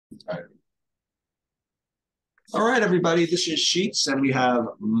All right, everybody. This is Sheets, and we have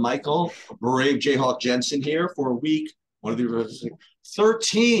Michael Bravejayhawk Jensen here for week one of the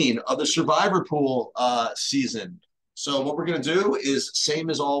 13 of the Survivor Pool season. So, what we're going to do is, same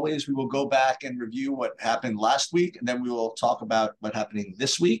as always, we will go back and review what happened last week, and then we will talk about what happening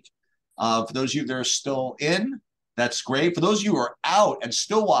this week. For those of you that are still in, that's great. For those of you who are out and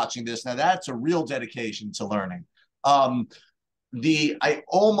still watching this, now that's a real dedication to learning. I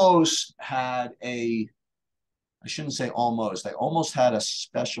almost had a I shouldn't say almost. I almost had a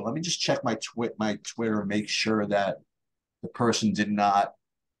special. Let me just check my Twitter and make sure that the person did not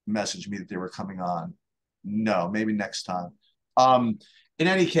message me that they were coming on. No, maybe next time. Um, in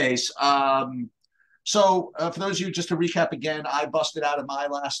any case, for those of you, just to recap again, I busted out of my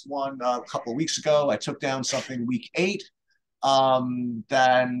last one a couple of weeks ago. I took down something week 8. So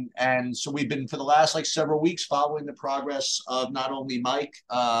we've been for the last like several weeks following the progress of not only Mike,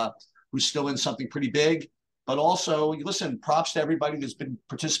 who's still in something pretty big, but also, listen, props to everybody that's been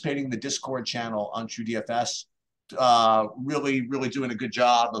participating in the Discord channel on True DFS. Really, really doing a good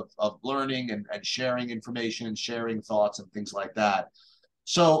job of learning and sharing information and sharing thoughts and things like that.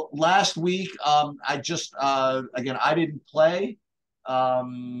 So last week, again, I didn't play.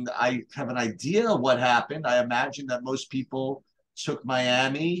 I have an idea of what happened. I imagine that most people took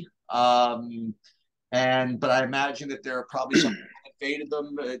Miami. But I imagine that there are probably some that faded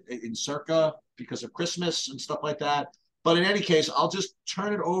them in circa because of Christmas and stuff like that. But in any case, I'll just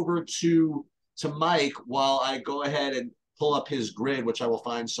turn it over to Mike while I go ahead and pull up his grid, which I will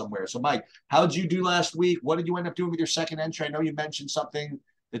find somewhere. So, Mike, how did you do last week? What did you end up doing with your second entry? I know you mentioned something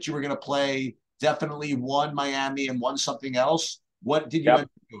that you were going to play. Definitely one Miami and one something else. What did you Yep. end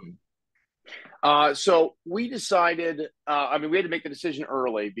up doing? So we decided, we had to make the decision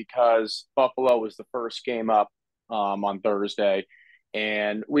early because Buffalo was the first game up on Thursday.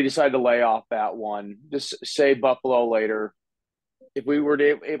 And we decided to lay off that one, just say Buffalo later. If we were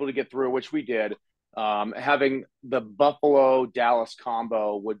able to get through, which we did, having the Buffalo Dallas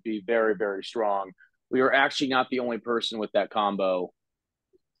combo would be very, very strong. We were actually not the only person with that combo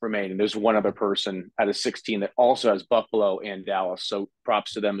remaining. There's one other person out of 16 that also has Buffalo and Dallas. So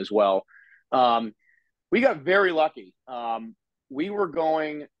props to them as well. We got very lucky. We were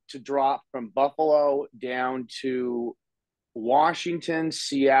going to drop from Buffalo down to Washington,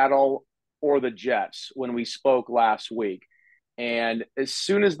 Seattle, or the Jets when we spoke last week. And as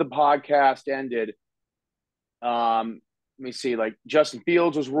soon as the podcast ended, let me see, like Justin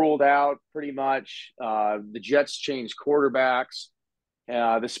Fields was ruled out pretty much. The Jets changed quarterbacks.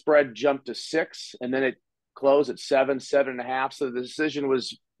 The spread jumped to 6, and then it closed at 7, 7.5. So the decision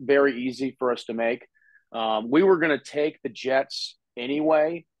was very easy for us to make. We were going to take the Jets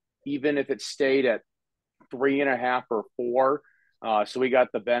anyway, even if it stayed at 3.5 or 4. So we got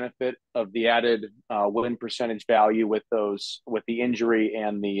the benefit of the added win percentage value with the injury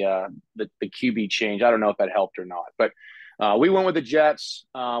and the QB change. I don't know if that helped or not, but we went with the Jets.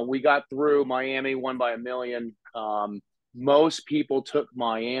 We got through. Miami won by 1,000,000. Most people took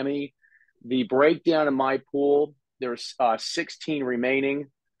Miami. The breakdown in my pool, there's 16 remaining.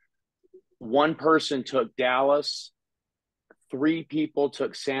 One person took Dallas. 3 people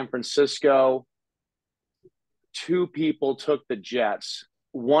took San Francisco. 2 people took the Jets.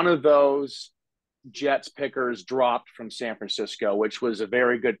 One of those Jets pickers dropped from San Francisco, which was a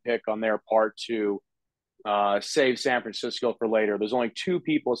very good pick on their part to save San Francisco for later. There's only 2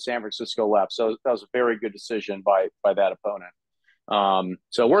 people in San Francisco left, so that was a very good decision by that opponent.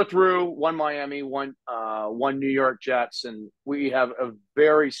 So we're through. One Miami, one New York Jets, and we have a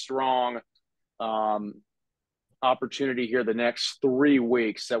very strong opportunity here the next 3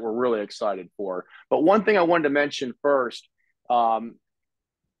 weeks that we're really excited for. But one thing I wanted to mention first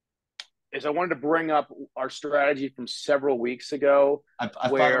is I wanted to bring up our strategy from several weeks ago. I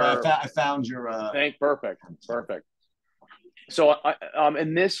found your. Perfect. So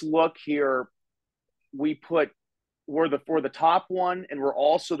in this look here, we're the top one, and we're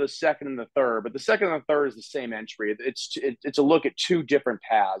also the second and the third. But the second and the third is the same entry. It's a look at 2 different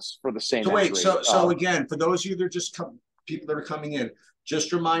paths for the same So entry. wait, so again, for those of you that are people that are coming in,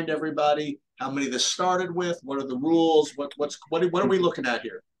 just remind everybody how many this started with. What are the rules? What are we looking at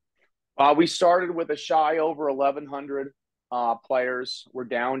here? We started with a shy over 1,100 players. We're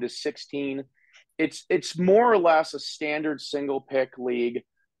down to 16. It's more or less a standard single pick league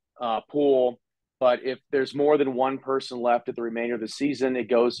pool. But if there's more than one person left at the remainder of the season, it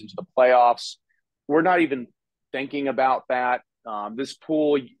goes into the playoffs. We're not even thinking about that. This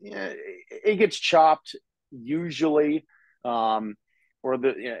pool, it gets chopped usually. I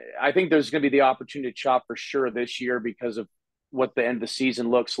think there's going to be the opportunity to chop for sure this year because of what the end of the season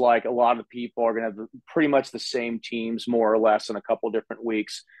looks like. A lot of people are going to have pretty much the same teams, more or less, in a couple different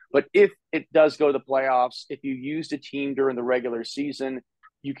weeks. But if it does go to the playoffs, if you used a team during the regular season,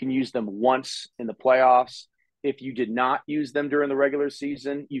 you can use them once in the playoffs. If you did not use them during the regular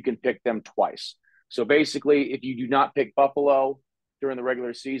season, you can pick them twice. So basically, if you do not pick Buffalo during the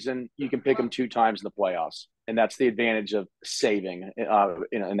regular season, you can pick them 2 times in the playoffs, and that's the advantage of saving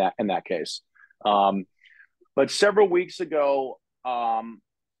in that case. But several weeks ago,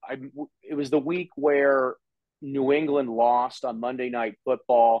 it was the week where New England lost on Monday Night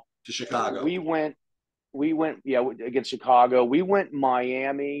Football to Chicago. We went, against Chicago. We went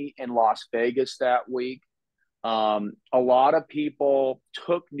Miami and Las Vegas that week. A lot of people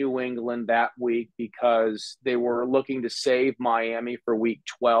took New England that week because they were looking to save Miami for week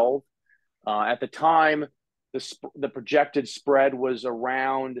 12. At the time, the projected spread was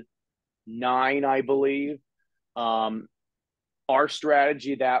around 9, I believe. Our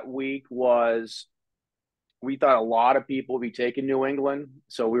strategy that week was we thought a lot of people would be taking New England,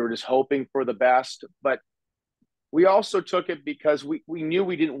 so we were just hoping for the best. But we also took it because we knew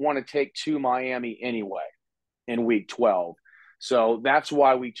we didn't want to take 2 Miami anyway in week 12. So that's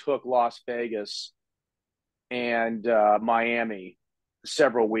why we took Las Vegas and Miami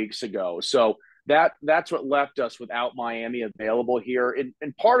several weeks ago. So that's what left us without Miami available here.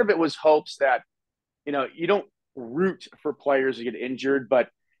 And part of it was hopes that, you don't root for players to get injured, but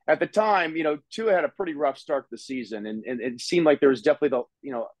at the time, Tua had a pretty rough start to the season, and it seemed like there was definitely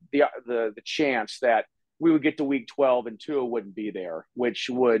the chance that we would get to week 12 and Tua wouldn't be there, which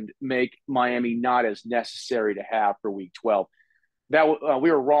would make Miami not as necessary to have for week 12. That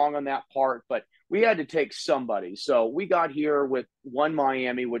we were wrong on that part, but we had to take somebody. So we got here with 1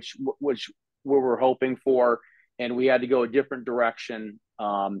 Miami, which we were hoping for, and we had to go a different direction.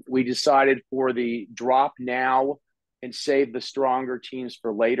 We decided for the drop now and save the stronger teams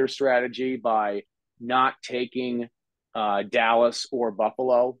for later strategy by not taking Dallas or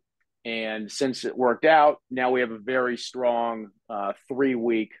Buffalo. And since it worked out, now we have a very strong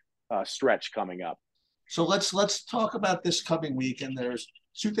 3-week stretch coming up. So let's talk about this coming week. And there's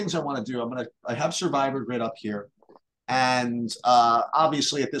 2 things I want to do. I have Survivor Grid up here, and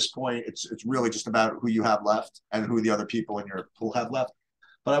obviously at this point it's really just about who you have left and who the other people in your pool have left.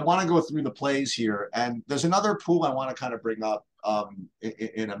 But I want to go through the plays here, and there's another pool I want to kind of bring up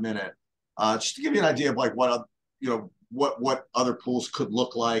in a minute, just to give you an idea of like what other pools could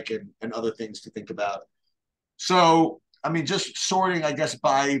look like and other things to think about. So, just sorting, I guess,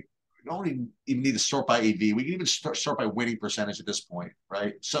 by, you don't even need to sort by AV. We can even sort by winning percentage at this point,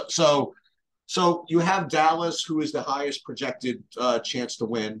 right? So you have Dallas, who is the highest projected chance to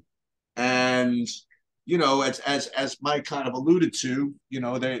win. And, as Mike kind of alluded to,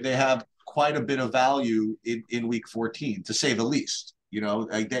 they have quite a bit of value in week 14, to say the least.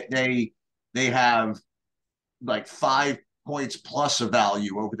 They have like 5 points plus of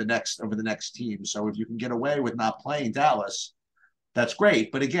value over the next team. So if you can get away with not playing Dallas, that's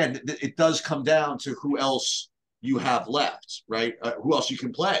great. But again, it does come down to who else you have left, right? Who else you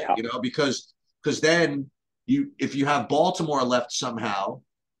can play, because then if you have Baltimore left somehow,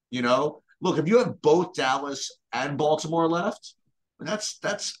 look, if you have both Dallas and Baltimore left, that's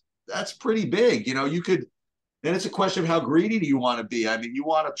pretty big. You could. Then it's a question of how greedy do you want to be? You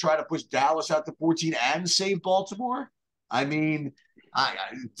want to try to push Dallas out to 14 and save Baltimore? It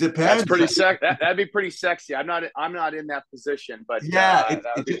depends. That's pretty sexy. That'd be pretty sexy. I'm not in that position, but yeah,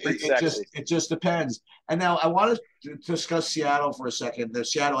 it just depends. And now I want to discuss Seattle for a second. The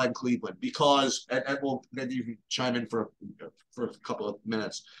Seattle and Cleveland, because and maybe you can chime in for a couple of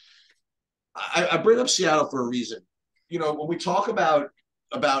minutes. I bring up Seattle for a reason. When we talk about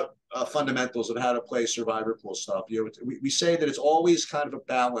fundamentals of how to play survivor pool stuff, we say that it's always kind of a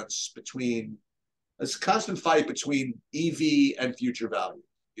balance between, it's a constant fight between EV and future value,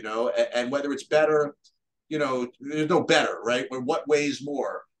 and whether it's better, there's no better, right? What weighs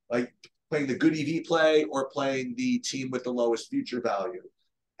more, like playing the good EV play or playing the team with the lowest future value?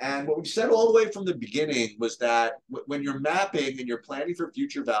 And what we said all the way from the beginning was that when you're mapping and you're planning for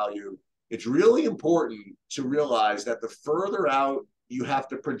future value, it's really important to realize that the further out you have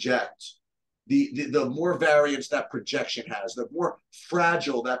to project, the more variance that projection has, the more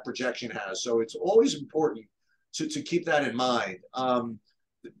fragile that projection has. So it's always important to keep that in mind. And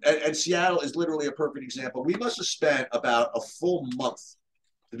Seattle is literally a perfect example. We must have spent about a full month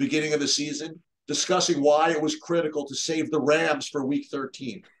at the beginning of the season discussing why it was critical to save the Rams for week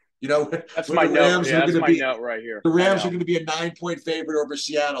 13. That's my note. Yeah, that's my note right here. The Rams are going to be a 9-point favorite over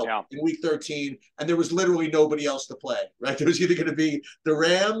Seattle in week 13, and there was literally nobody else to play, right? There was either going to be the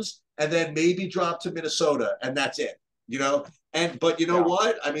Rams and then maybe drop to Minnesota, and that's it, But you know Yeah,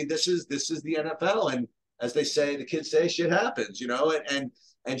 what? I mean, this is the NFL, and as they say, the kids say, shit happens.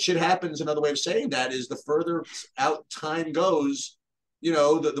 And shit happens. Another way of saying that is the further out time goes,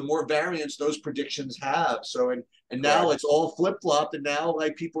 the more variance those predictions have. So and now correct. it's all flip flopped, and now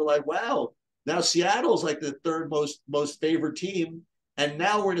like people are like, wow, now Seattle's like the third most favored team, and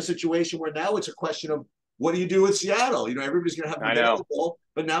now we're in a situation where now it's a question of what do you do with Seattle? Everybody's going to have them I know. available,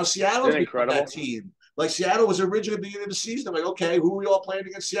 but now Seattle's Isn't it become that incredible? team. Like Seattle was originally at the beginning of the season. I'm like, okay, who are we all playing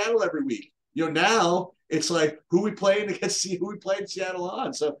against Seattle every week? Now it's like who we playing against, who we playing Seattle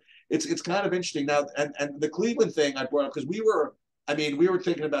on. So it's kind of interesting now. And the Cleveland thing I brought up because we were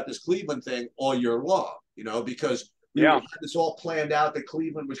thinking about this Cleveland thing all year long, because we Yeah. had this all planned out that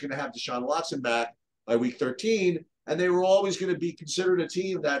Cleveland was going to have Deshaun Watson back by week 13, and they were always going to be considered a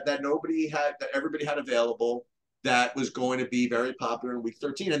team that everybody had available, that was going to be very popular in week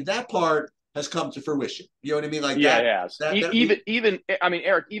 13, and that part has come to fruition. You know what I mean? Like Yeah, that. it has. That that Even I mean,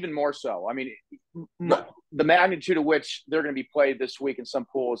 Eric, even more so. I mean, right, the magnitude of which they're going to be played this week in some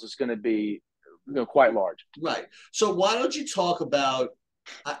pools is going to be, quite large. right. So why don't you talk about?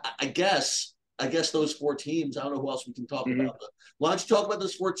 I guess those four teams. I don't know who else we can talk Hmm. about, but why don't you talk about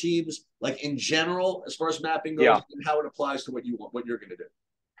those four teams, like in general, as far as mapping goes, Yeah. and how it applies to what you want, what you're going to do.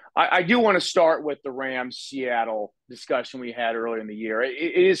 I do want to start with the Rams Seattle discussion we had earlier in the year. It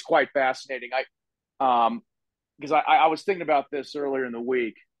is quite fascinating. Because I was thinking about this earlier in the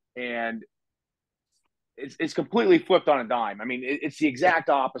week, and it's completely flipped on a dime. I mean, it's the exact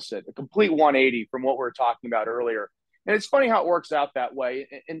opposite, a complete 180 from what we were talking about earlier. And it's funny how it works out that way.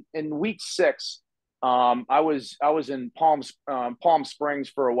 In week 6, I was in Palm Springs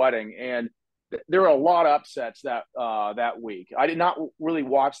for a wedding, and there were a lot of upsets that week. I did not really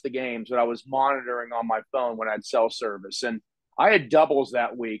watch the games, but I was monitoring on my phone when I had cell service, and I had doubles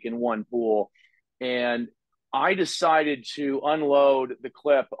that week in one pool, and I decided to unload the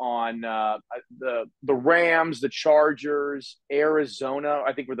clip on the Rams, the Chargers, Arizona.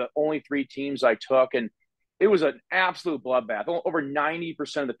 I think were the only 3 teams I took, and it was an absolute bloodbath. Over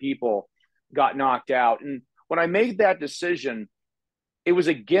 90% of the people got knocked out, and when I made that decision, it was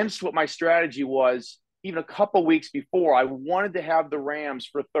against what my strategy was even a couple weeks before. I wanted to have the Rams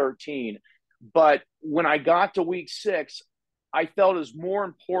for 13, but when I got to week 6, I felt it was more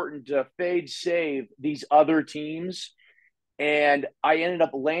important to fade save these other teams, and I ended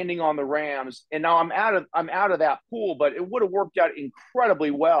up landing on the Rams. And now I'm out of that pool, but it would have worked out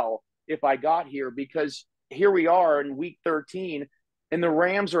incredibly well if I got here, because here we are in week 13, and the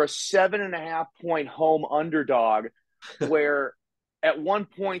Rams are a 7.5 point home underdog, where at one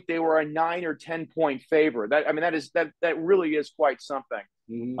point they were a 9 or 10 point favorite. That really is quite something.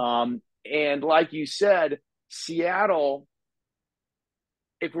 Mm-hmm. And like you said, Seattle,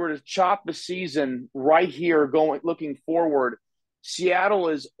 if we were to chop the season right here, looking forward, Seattle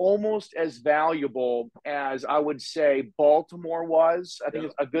is almost as valuable as I would say Baltimore was. I think Yeah.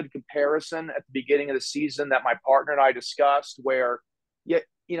 it's a good comparison at the beginning of the season that my partner and I discussed, where you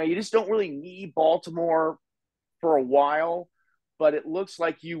just don't really need Baltimore for a while, but it looks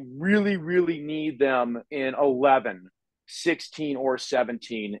like you really, really need them in 11, 16, or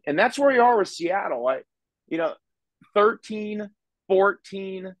 17. And that's where you are with Seattle. 13,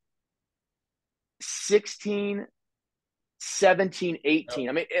 14, 16, 17, Yep. 18.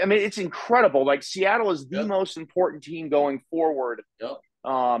 I mean, it's incredible. Like, Seattle is the Yep. most important team going forward, Yep.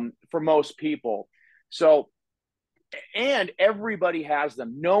 for most people. So, and everybody has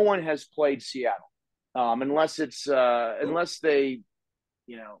them. No one has played Seattle, Nope. unless they,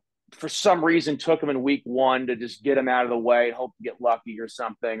 for some reason took them in week 1 to just get them out of the way, hope to get lucky or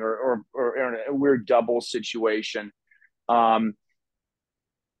something, or in a weird double situation. Um,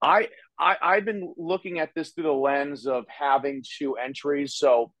 I've been looking at this through the lens of having 2 entries,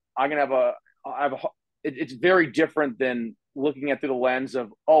 so I'm gonna have a I have a it's very different than looking at through the lens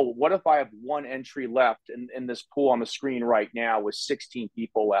of, oh, what if I have 1 entry left in this pool on the screen right now with 16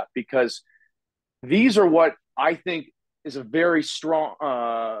 people left, because these are what I think is a very strong,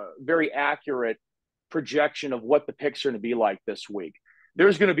 very accurate projection of what the picks are going to be like this week.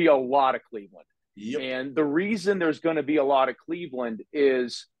 There's going to be a lot of Cleveland. Yep. And the reason there's going to be a lot of Cleveland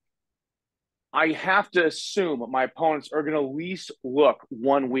is I have to assume my opponents are going to at least look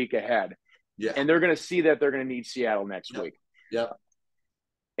 1 week ahead, Yeah. and they're going to see that they're going to need Seattle next Yep. week. Yep.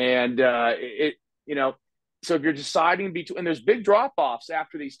 And so if you're deciding between, and there's big drop offs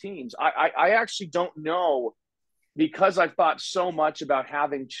after these teams, I actually don't know, because I've thought so much about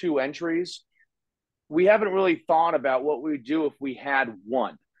having 2 entries. We haven't really thought about what we would do if we had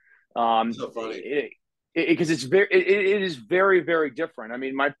one. So funny. because it is very, very different. I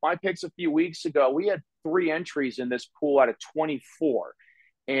mean, my picks a few weeks ago, we had 3 entries in this pool out of 24,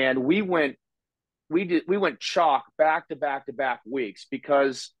 and we went chalk back to back to back weeks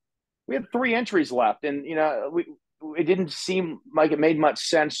because we had 3 entries left, and it didn't seem like it made much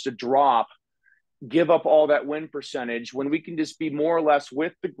sense to give up all that win percentage when we can just be more or less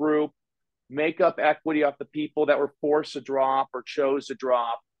with the group, make up equity off the people that were forced to drop or chose to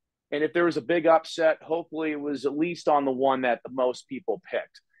drop. And if there was a big upset, hopefully it was at least on the one that the most people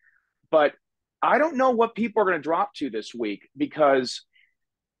picked. But I don't know what people are going to drop to this week, because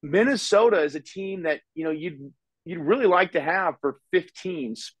Minnesota is a team that you'd really like to have for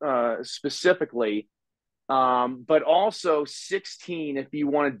 15 specifically, but also 16 if you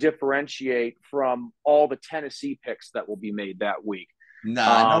want to differentiate from all the Tennessee picks that will be made that week.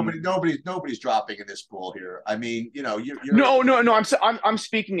 Nah, nobody's dropping in this pool here. I mean, you're no. I'm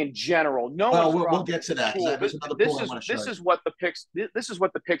speaking in general. No well, one's we'll get to that because there's another pool I want to show this you. is what the picks. This is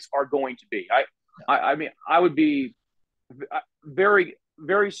what the picks are going to be. I mean, I would be very,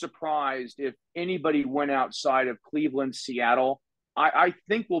 very surprised if anybody went outside of Cleveland, Seattle. I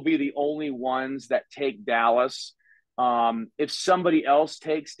think we'll be the only ones that take Dallas. If somebody else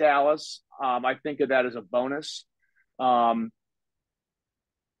takes Dallas, I think of that as a bonus.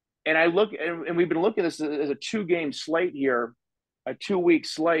 And I look, and we've been looking at this as a 2-game slate here, a 2-week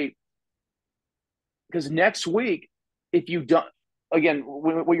slate, because next week, if you don't, again,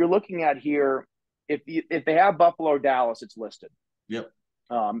 what you're looking at here, if they have Buffalo or Dallas, it's listed. Yep.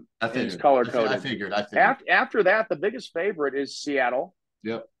 I figured. It's color coded. I figured. After that, the biggest favorite is Seattle.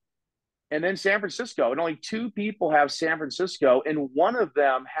 Yep. And then San Francisco. And only 2 people have San Francisco, and one of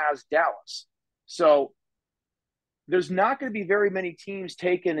them has Dallas. So there's not going to be very many teams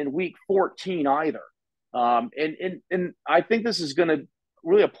taken in week 14 either. And I think this is going to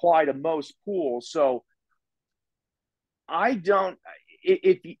really apply to most pools. So if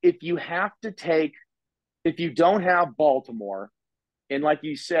you don't have Baltimore, and like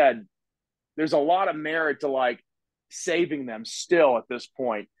you said, there's a lot of merit to like saving them still at this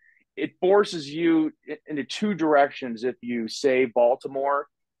point. It forces you into 2 directions if you save Baltimore: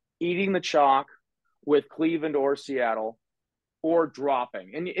 eating the chalk with Cleveland or Seattle, or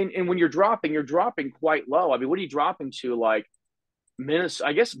dropping. And when you're dropping quite low. I mean, what are you dropping to? Like Minnesota,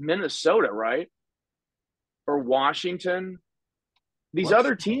 I guess Minnesota, right? Or Washington. These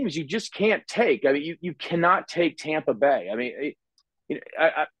other teams you just can't take. I mean, you cannot take Tampa Bay. I mean,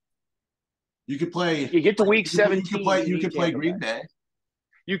 you could play. You get to week 17. You could play Green Bay.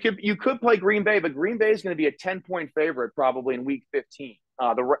 You could play Green Bay, but Green Bay is going to be a 10-point favorite probably in week 15.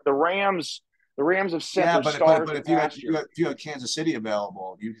 The Rams have sent their stars. But if you had Kansas City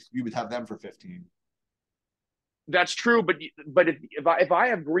available, you would have them for 15. That's true, but if I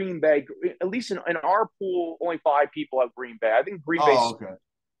have Green Bay, at least in our pool, only 5 people have Green Bay. I think Green Bay's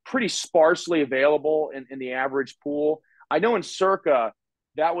pretty sparsely available in the average pool. I know in Circa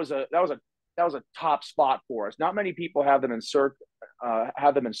that was a top spot for us. Not many people have them in Circa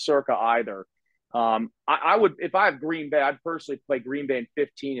either. I would, if I have Green Bay, I'd personally play Green Bay in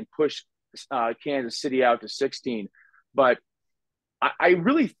 15 and push Kansas City out to 16. But I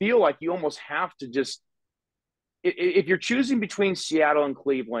really feel like you almost have to just, if you're choosing between Seattle and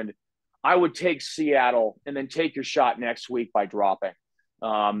Cleveland, I would take Seattle and then take your shot next week by dropping.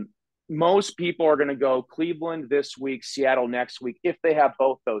 Most people are going to go Cleveland this week, Seattle next week, if they have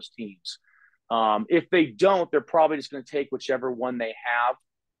both those teams. If they don't, they're probably just going to take whichever one they have.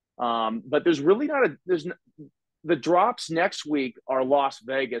 But there's really not the drops next week are Las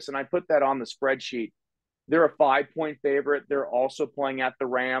Vegas, and I put that on the spreadsheet. They're a 5-point favorite. They're also playing at the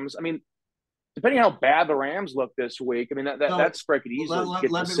Rams. I mean, depending how bad the Rams look this week, I mean that spread could easily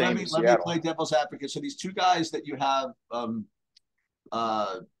get the same. Let me play devil's advocate. So these 2 guys that you have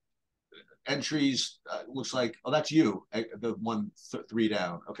entries, looks like, that's you, the 3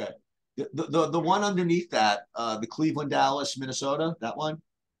 down. Okay, the one underneath that, the Cleveland, Dallas, Minnesota, that one.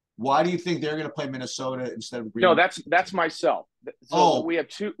 Why do you think they're going to play Minnesota instead of Green? No, that's myself. So we have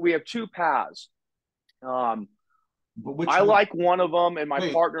two paths. But I like one of them, and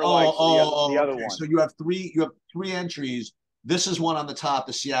my partner likes the other one. So you have 3 entries. This is one on the top,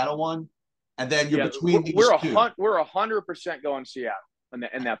 the Seattle one, and then you're between these 2. We're 100% going Seattle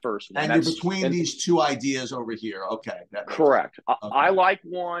in that first one. And you're between these 2 ideas over here. Okay, correct. Okay. I like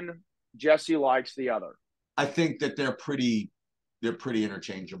one. Jesse likes the other. I think that they're pretty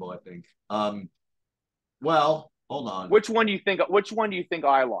interchangeable. I think. Well, hold on. Which one do you think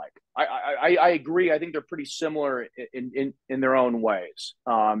I like? I agree. I think they're pretty similar in their own ways.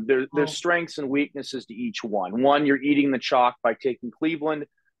 There's strengths and weaknesses to each one. One, you're eating the chalk by taking Cleveland.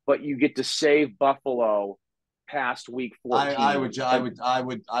 but you get to save Buffalo past week 14. I would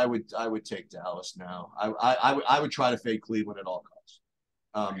take Dallas now. I would try to fade Cleveland at all costs.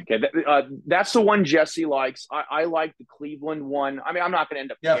 Okay, that's the one Jesse likes. I like the Cleveland one. I mean, I'm not going to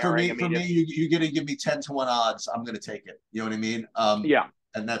end up. Yeah, for me, you're going to give me 10-1 odds. I'm going to take it. You know what I mean? Yeah,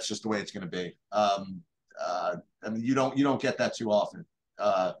 and that's just the way it's going to be. I mean, you don't get that too often.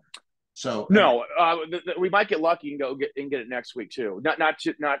 So no, we might get lucky and get it next week too. Not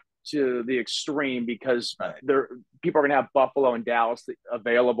to the extreme, because right. People are going to have Buffalo and Dallas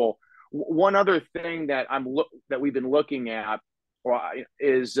available. One other thing that we've been looking at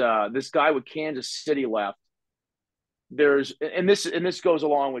is this guy with Kansas City left. This goes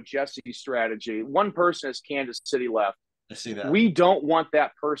along with Jesse's strategy. One person has Kansas City left. I see that. We don't want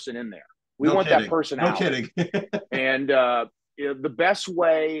that person in there. We want that person out. No kidding. And the best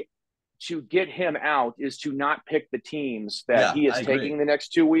way to get him out is to not pick the teams that he is taking the next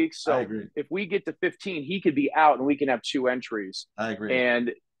 2 weeks. So if we get to 15, he could be out and we can have 2 entries. I agree.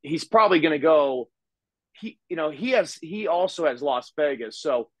 And he's probably going to go. He also has Las Vegas,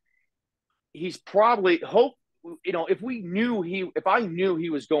 so he's probably if I knew he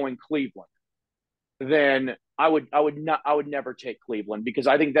was going Cleveland, then I would never take Cleveland, because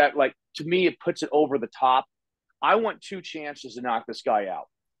I think that, like, to me, it puts it over the top. I want 2 chances to knock this guy out.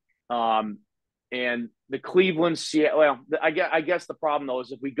 And the Cleveland, Seattle. Well, I guess the problem though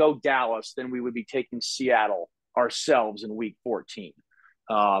is if we go Dallas, then we would be taking Seattle ourselves in week 14.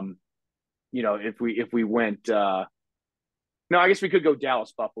 If we went, no, I guess we could go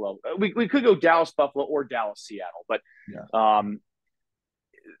Dallas Buffalo. We could go Dallas Buffalo or Dallas Seattle, but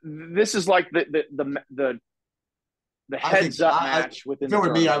this is like the heads up match within. If it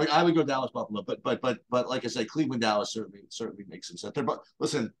were me, I would go Dallas Buffalo, but like I said, Cleveland Dallas certainly makes sense.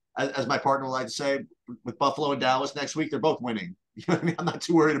 Listen, as my partner would like to say, with Buffalo and Dallas next week, they're both winning. You know what I mean? I'm not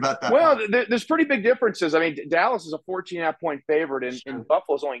too worried about that. Well, there's pretty big differences. I mean, Dallas is a 14.5-point favorite, and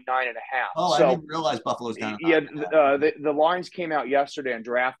Buffalo's only 9.5. Oh, so, I didn't realize Buffalo's down. Yeah, the lines came out yesterday on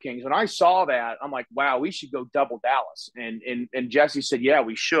DraftKings. When I saw that, I'm like, wow, we should go double Dallas. And Jesse said, yeah,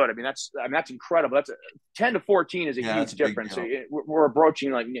 we should. I mean, that's incredible. That's 10-14 is a huge difference. We're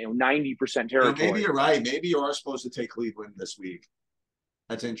approaching 90% territory. Maybe you're right. Maybe you are supposed to take Cleveland this week.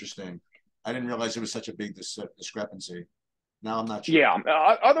 That's interesting. I didn't realize there was such a big discrepancy. Now I'm not sure. Yeah.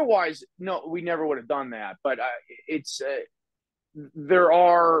 Otherwise, no, we never would have done that. But it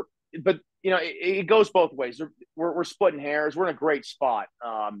goes both ways. We're splitting hairs. We're in a great spot.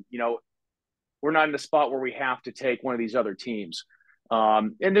 We're not in the spot where we have to take one of these other teams.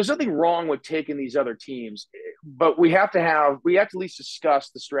 And there's nothing wrong with taking these other teams, but we have to at least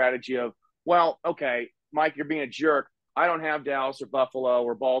discuss the strategy of, well, okay, Mike, you're being a jerk. I don't have Dallas or Buffalo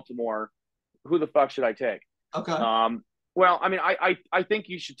or Baltimore. Who the fuck should I take? Okay. Well, I mean, I think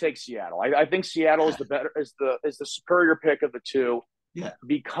you should take Seattle. I think Seattle is the superior pick of the 2. Yeah.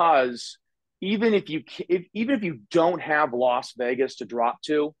 Because even if you don't have Las Vegas to drop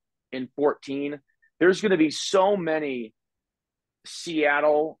to in 14, there's going to be so many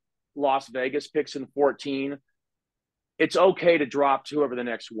Seattle, Las Vegas picks in 14. It's okay to drop to whoever the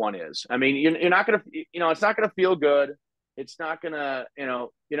next one is. I mean, you're not going to, it's not going to feel good. It's not going to, you're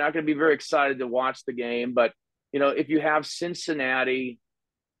not going to be very excited to watch the game, but if you have Cincinnati,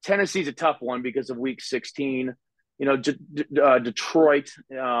 Tennessee's a tough one because of week 16. Detroit,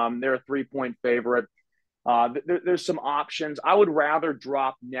 they're a 3-point favorite. There's some options. I would rather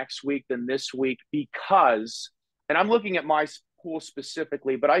drop next week than this week because, and I'm looking at my pool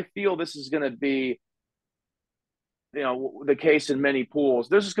specifically, but I feel this is going to be, the case in many pools.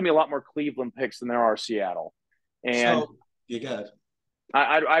 There's just going to be a lot more Cleveland picks than there are Seattle. And so, you got it.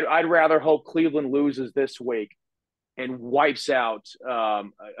 I'd rather hope Cleveland loses this week and wipes out a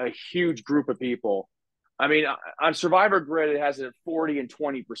huge group of people. I mean, on Survivor Grid, it has it at 40 and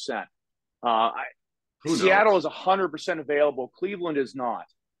 20%. Seattle is 100% available. Cleveland is not.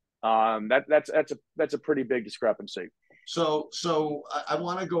 That's a pretty big discrepancy. So I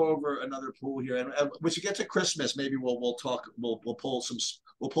want to go over another pool here, and when you get to Christmas, maybe we'll talk. We'll pull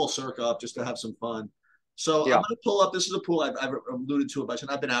Circa up just to have some fun. So I'm going to pull up. This is a pool I've alluded to a bunch,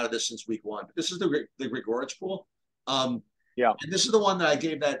 and I've been out of this since week 1. But this is the Grigorich pool. And this is the one that I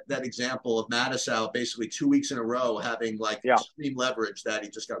gave that example of Mattis out basically 2 weeks in a row having extreme leverage that he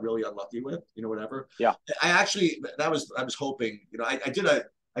just got really unlucky with, whatever. Yeah. I was hoping, I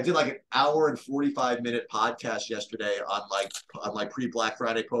did like an hour and 45-minute podcast yesterday on pre-Black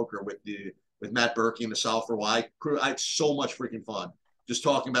Friday poker with Matt Berkey and the Solve for Why crew. I had so much freaking fun just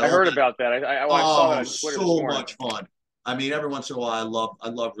talking about. I heard about that. I saw that on Twitter. So much fun. I mean, every once in a while, I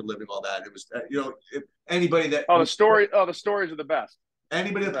love reliving all that. It was, if anybody that the stories are the best.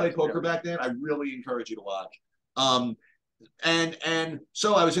 Anybody that played poker back then, I really encourage you to watch. Um, and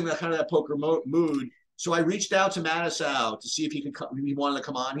so I was in that kind of that poker mood. So I reached out to Manasow to see if he wanted to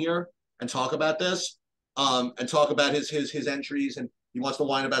come on here and talk about this, and talk about his entries, and he wants to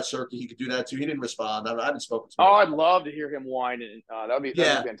whine about Circuit. He could do that too. He didn't respond. I haven't spoken to him. Oh, I'd love to hear him whine. That'd be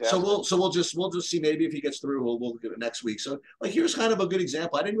fantastic. So we'll just see maybe if he gets through, we'll give it next week. So like here's kind of a good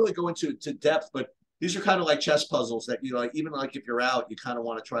example. I didn't really go into depth, but these are kind of like chess puzzles that like even like if you're out, you kind of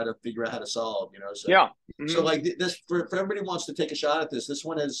want to try to figure out how to solve. So yeah. So like this for everybody who wants to take a shot at this. This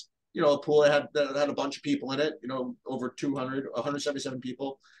one is a pool that had a bunch of people in it. Over 177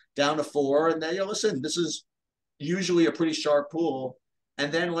 people down to 4, and then listen, this is usually a pretty sharp pool.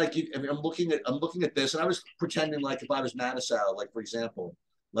 And then I'm looking at this, and I was pretending like if I was Manasow, like for example,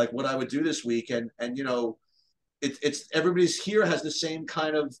 like what I would do this week, and it's everybody's here has the same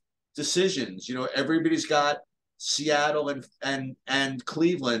kind of decisions. Everybody's got Seattle and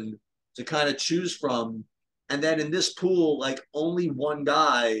Cleveland to kind of choose from, and then in this pool, like only one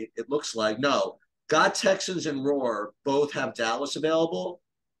guy, it looks like, got Texans and Roar both have Dallas available,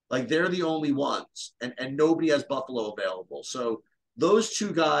 like they're the only ones, and nobody has Buffalo available, so those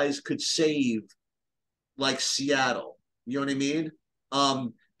two guys could save like Seattle. You know what I mean?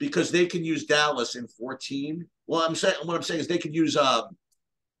 Because they can use Dallas in 14. Well, what I'm saying is they could use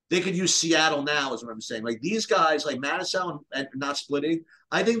Seattle now, is what I'm saying. Like these guys, like Manasow and not splitting,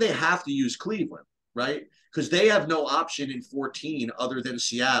 I think they have to use Cleveland, right? Because they have no option in 14 other than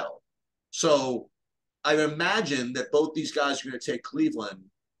Seattle. So I imagine that both these guys are going to take Cleveland.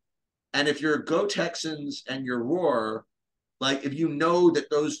 And if you're Go Texans and you're Roar, like if you know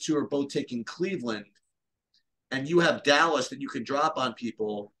that those two are both taking Cleveland and you have Dallas that you can drop on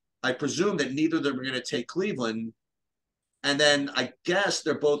people, I presume that neither of them are going to take Cleveland. And then I guess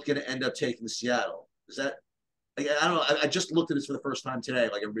they're both going to end up taking Seattle. Is that, I don't know. I just looked at this for the first time today,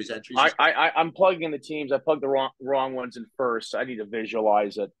 like everybody's entries. I'm plugging in the teams. I plugged the wrong ones in first. I need to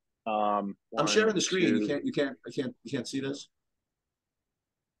visualize it. I'm sharing the screen. You can't see this.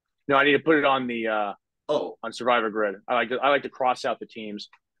 No, I need to put it on the on Survivor Grid. I like to cross out the teams.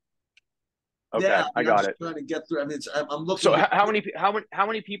 Okay, yeah, I got it. Trying to get through. I mean, I'm looking. So how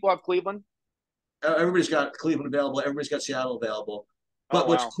many people have Cleveland? Everybody's got Cleveland available. Everybody's got Seattle available. But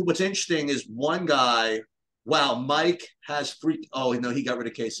what's interesting is one guy. Wow, Mike has 3. Oh no, he got rid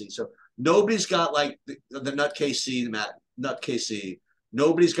of KC. So nobody's got like the nut KC, nut KC.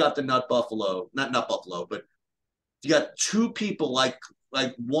 Nobody's got the nut Buffalo. Not nut Buffalo, but you got 2 people like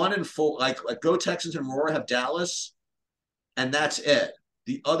 1 and 4, like Go Texans and Roar have Dallas, and that's it.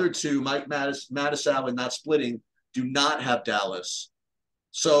 The other 2, Mike Manasow and not splitting, do not have Dallas.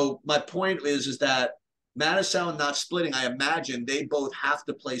 So my point is that Manasow and not splitting, I imagine they both have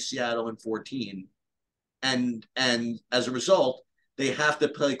to play Seattle in 14, and as a result, they have to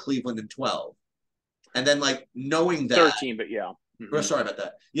play Cleveland in 12. And then like knowing that 13, but yeah. Mm-hmm. Sorry about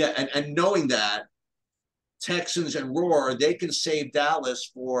that. Yeah, and knowing that Texans and Roar, they can save Dallas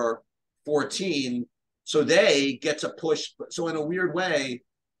for 14, so they get to push. So in a weird way,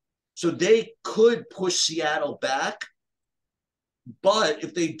 so they could push Seattle back, but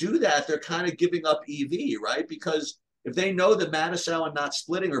if they do that, they're kind of giving up EV, right? Because if they know that Manasow and not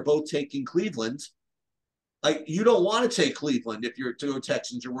splitting are both taking Cleveland, like you don't want to take Cleveland if you're to go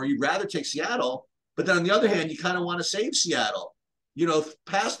Texans or Roar. You'd rather take Seattle, but then on the other hand, you kind of want to save Seattle,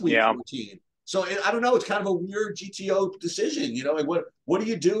 past week 14. So I don't know. It's kind of a weird GTO decision, Like what do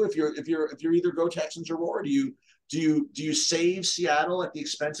you do if you're either Go Texans or Roar? Do you save Seattle at the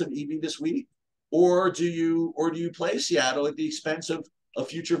expense of EV this week, or do you play Seattle at the expense of a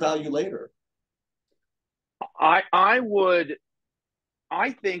future value later? I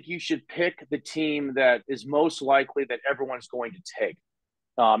think you should pick the team that is most likely that everyone's going to take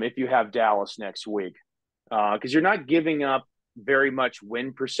if you have Dallas next week, because you're not giving up very much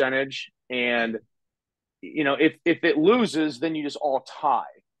win percentage. And, if it loses, then you just all tie.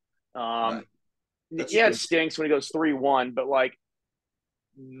 Right. It stinks when it goes 3-1, but like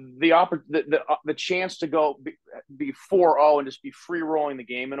the chance to go be 4-0 and just be free rolling the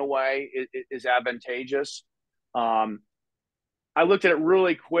game in a way is advantageous. I looked at it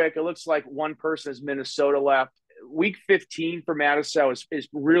really quick. It looks like one person has Minnesota left. Week 15 for Manasow is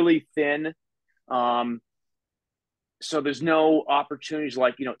really thin. So there's no opportunities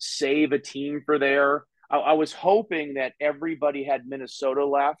like, save a team for there. I was hoping that everybody had Minnesota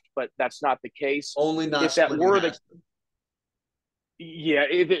left, but that's not the case. Only not if that were the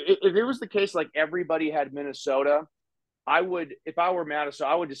if it was the case, like everybody had Minnesota, if I were Madison,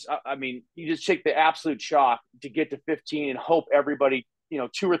 I would just, you just take the absolute chalk to get to 15 and hope everybody, 2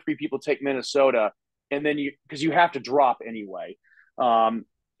 or 3 people take Minnesota, and then because you have to drop anyway.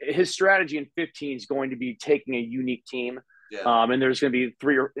 His strategy in 15 is going to be taking a unique team. Yeah. And there's going to be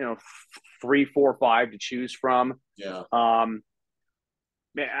three, four, five to choose from. Yeah.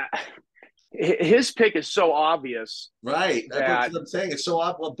 Man, his pick is so obvious. Right. That's That what I'm saying. It's so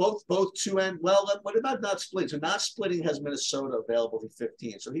well, both two and well, what about not splitting? So not splitting has Minnesota available for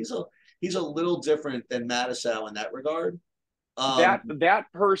 15. So he's a little different than Madison in that regard. that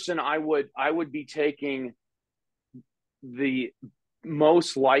person I would be taking the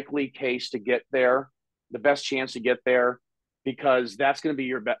most likely case to get there, the best chance to get there, because that's going to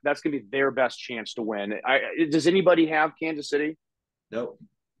be that's going to be their best chance to win. Does anybody have Kansas City? Nope.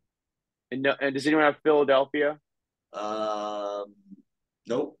 And does anyone have Philadelphia?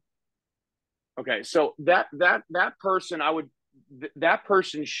 Nope. Okay, so that person that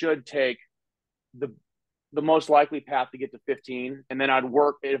person should take the most likely path to get to 15, and then I'd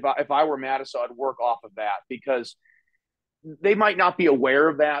work if I were Madison, I'd work off of that, because they might not be aware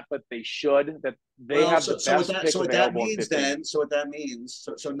of that, but they should. That they have the best pick available in 15. So what that means,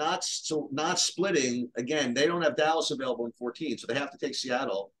 not splitting again. They don't have Dallas available in 14, so they have to take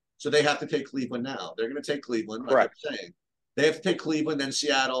Seattle. So they have to take Cleveland now. They're going to take Cleveland, like Correct. I'm saying. They have to take Cleveland, then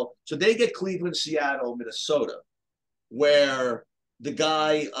Seattle. So they get Cleveland, Seattle, Minnesota, where the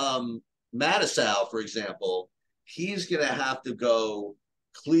guy Madison, for example, he's going to have to go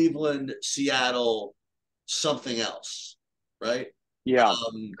Cleveland, Seattle, something else, right? Yeah,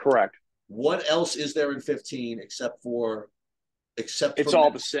 correct. What else is there in 15 except it's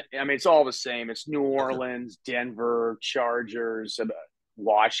all the same. I mean, it's all the same. It's New Orleans, Denver, Chargers,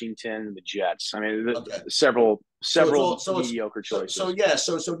 Washington, the Jets. I mean, several mediocre choices. So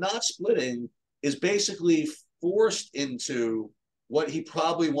not splitting is basically forced into what he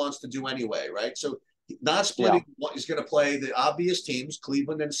probably wants to do anyway, right? So not splitting, he's going to play the obvious teams,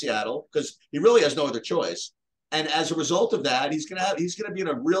 Cleveland and Seattle, because he really has no other choice. And as a result of that, he's going to be in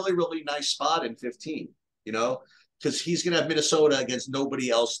a really, really nice spot in 15, because he's going to have Minnesota against nobody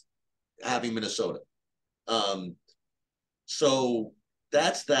else having Minnesota. So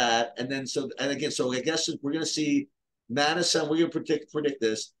that's that. And then, so I guess we're going to see Madison. We're going to predict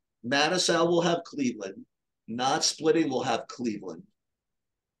this. Madison will have Cleveland. Not splitting will have Cleveland.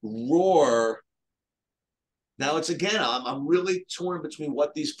 Roar. Now it's again, I'm really torn between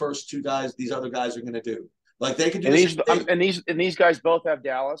what these other guys are going to do. Like they could do these guys both have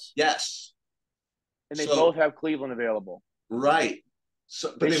Dallas. Yes. And they both have Cleveland available. Right.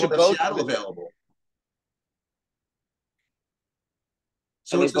 So, but they both have Seattle available.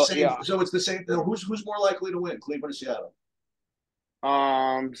 So it's the same. Yeah. So it's the same. Who's more likely to win, Cleveland or Seattle?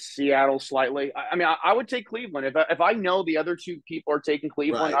 Seattle slightly. I mean, I would take Cleveland if I know the other two people are taking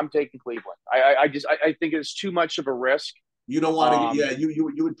Cleveland. Right. I'm taking Cleveland. I think it's too much of a risk. You don't want to. Yeah,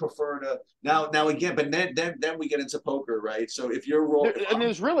 you would prefer to now again. But then we get into poker, right? So if you're rolling, and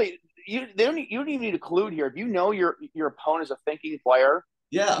there's really you don't even need a clue here. If you know your opponent is a thinking player,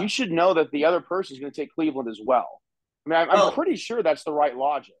 yeah, you should know that the other person is going to take Cleveland as well. I mean, I'm pretty sure that's the right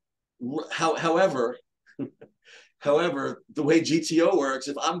logic. However, the way GTO works,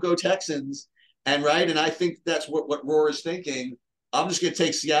 if I'm Go Texans and I think that's what Roar is thinking, I'm just going to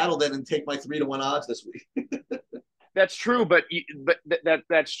take Seattle then and take my 3-1 odds this week. That's true, but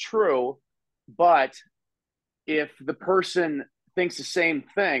that's true. But if the person thinks the same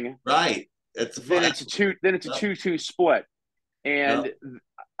thing, right, then it's a 2-2 split. And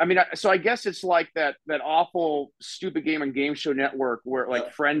I mean, so I guess it's like that awful stupid game on Game Show Network where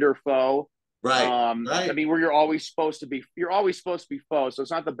like friend or foe. Right. I mean, where you're always supposed to be foe. So it's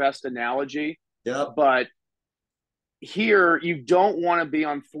not the best analogy. Yeah. But here you don't want to be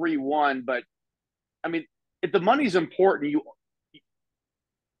on 3-1, but I mean, if the money's important,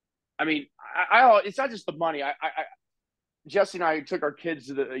 it's not just the money. Jesse and I took our kids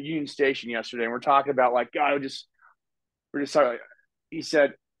to the Union Station yesterday, and we're talking about like, God, we're just talking. He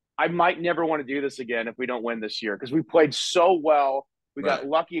said, I might never want to do this again if we don't win this year because we played so well. We got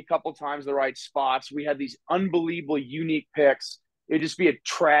lucky a couple times the right spots. We had these unbelievable, unique picks. It'd just be a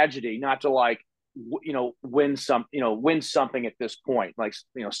tragedy not to win something at this point, like,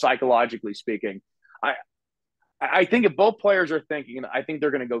 psychologically speaking. I think if both players are thinking, I think they're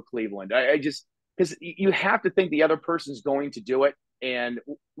going to go Cleveland. Because you have to think the other person's going to do it. And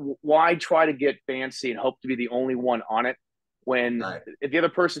why try to get fancy and hope to be the only one on it when if the other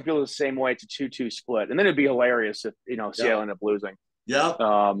person feels the same way, it's a 2-2 split. And then it'd be hilarious if, Seattle ended up losing. Yeah.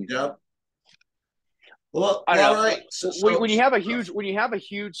 Well, I don't know. All right. When you have a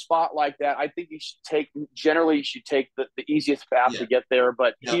huge spot like that, I think you should take the easiest path to get there.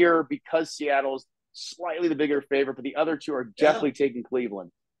 But here, because Seattle's slightly the bigger favorite, but the other two are definitely taking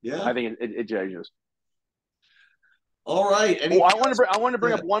Cleveland. Yeah. I think it changes. All right. Oh, Anything else? I want to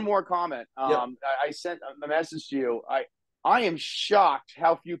bring Yeah. up one more comment. Yep. I sent a message to you. I am shocked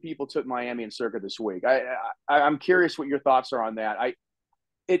how few people took Miami and Circa this week. I'm curious what your thoughts are on that.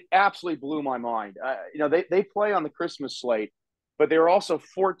 It absolutely blew my mind. They play on the Christmas slate, but they were also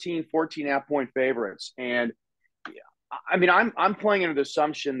 14 and a half point favorites. And I mean, I'm playing under the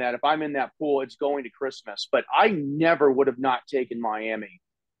assumption that if I'm in that pool, it's going to Christmas. But I never would have not taken Miami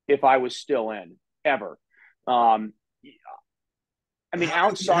if I was still in, ever. Um, I mean,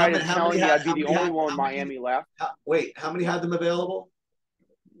 outside of telling you I'd be the only one with Miami left. Wait, how many had them available?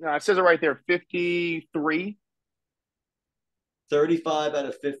 It says it right there, 53. 35 out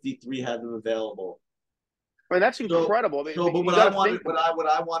of 53 had them available. I mean, that's incredible. But what I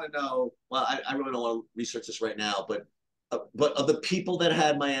want to know, well, I really don't want to research this right now, but of the people that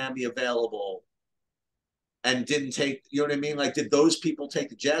had Miami available and didn't take, you know what I mean? Like, did those people take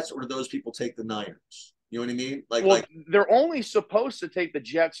the Jets or did those people take the Niners? You know what I mean? They're only supposed to take the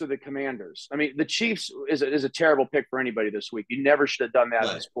Jets or the Commanders. I mean, the Chiefs is a terrible pick for anybody this week. You never should have done that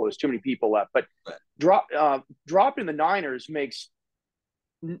in this pool. There's too many people left. But dropping the Niners makes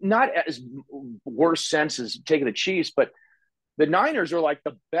not as worse sense as taking the Chiefs, but the Niners are like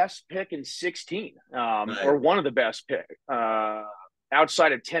the best pick in 16, or one of the best pick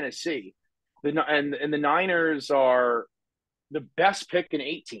outside of Tennessee. And the Niners are the best pick in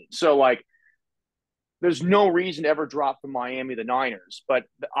 18. So like, there's no reason to ever drop from Miami the Niners, but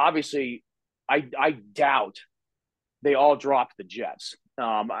obviously, I doubt they all dropped the Jets.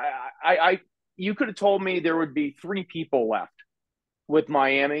 You could have told me there would be 3 people left with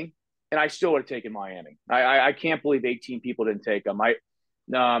Miami, and I still would have taken Miami. I can't believe 18 people didn't take them.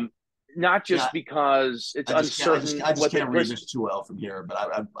 Not just because it's uncertain. I just can't read this too well from here,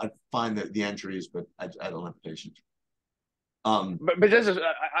 but I find the entries, but I don't have the patience. But this is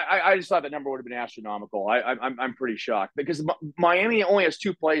I just thought that number would have been astronomical. I'm pretty shocked because Miami only has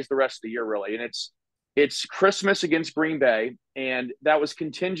 2 plays the rest of the year, really, and it's Christmas against Green Bay, and that was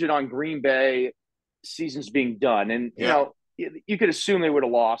contingent on Green Bay seasons being done. And you could assume they would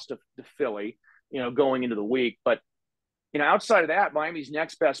have lost to Philly, going into the week. But outside of that, Miami's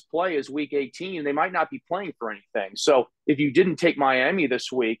next best play is Week 18, and they might not be playing for anything. So if you didn't take Miami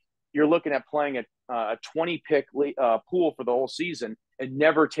this week, you're looking at playing a 20-pick pool for the whole season and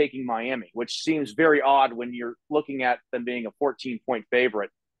never taking Miami, which seems very odd when you're looking at them being a 14-point favorite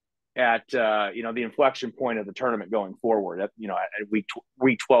at the inflection point of the tournament going forward. At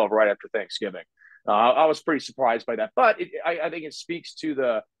week 12, right after Thanksgiving. I was pretty surprised by that, but I think it speaks to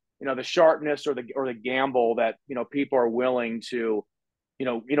the sharpness or the gamble that people are willing to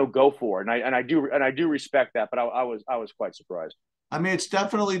go for, and I do respect that, but I was quite surprised. I mean, it's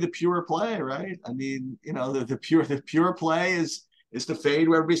definitely the pure play, right? I mean, the pure play is the fade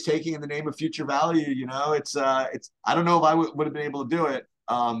where everybody's taking in the name of future value. It's I don't know if I would have been able to do it,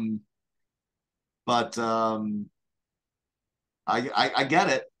 but I get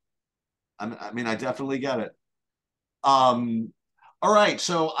it. I mean, I definitely get it. All right,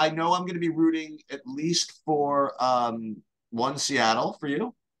 so I know I'm going to be rooting at least for one Seattle for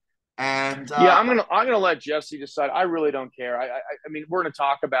you. And I'm gonna let Jesse decide. I really don't care. I mean, we're gonna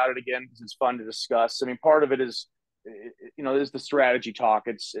talk about it again because it's fun to discuss. I mean, part of it is, is the strategy talk.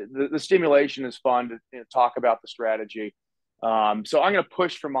 It's the stimulation is fun to talk about the strategy. So I'm gonna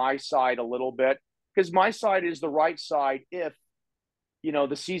push for my side a little bit because my side is the right side if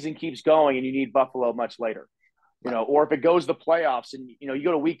the season keeps going and you need Buffalo much later. Or if it goes to the playoffs and, you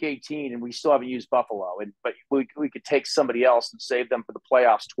go to week 18 and we still haven't used Buffalo, but we could take somebody else and save them for the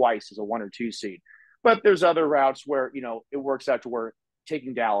playoffs twice as a 1 or 2 seed. But there's other routes where, it works out to where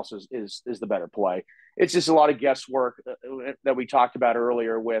taking Dallas is the better play. It's just a lot of guesswork that we talked about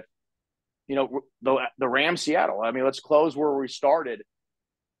earlier with, the Rams Seattle. I mean, let's close where we started.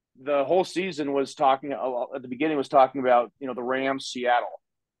 The whole season was talking at the beginning was talking about, the Rams Seattle.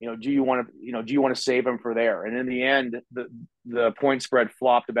 Do you want to save them for there? And in the end, the point spread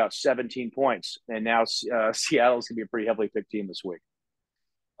flopped about 17 points, and now Seattle's gonna be a pretty heavily picked team this week.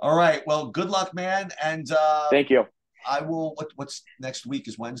 All right. Well, good luck, man. And thank you. I will. What's next week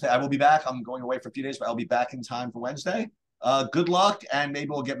is Wednesday. I will be back. I'm going away for a few days, but I'll be back in time for Wednesday. Good luck, and maybe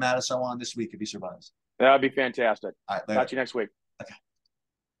we'll get Mattis on this week if he survives. That would be fantastic. All right, talk to you next week.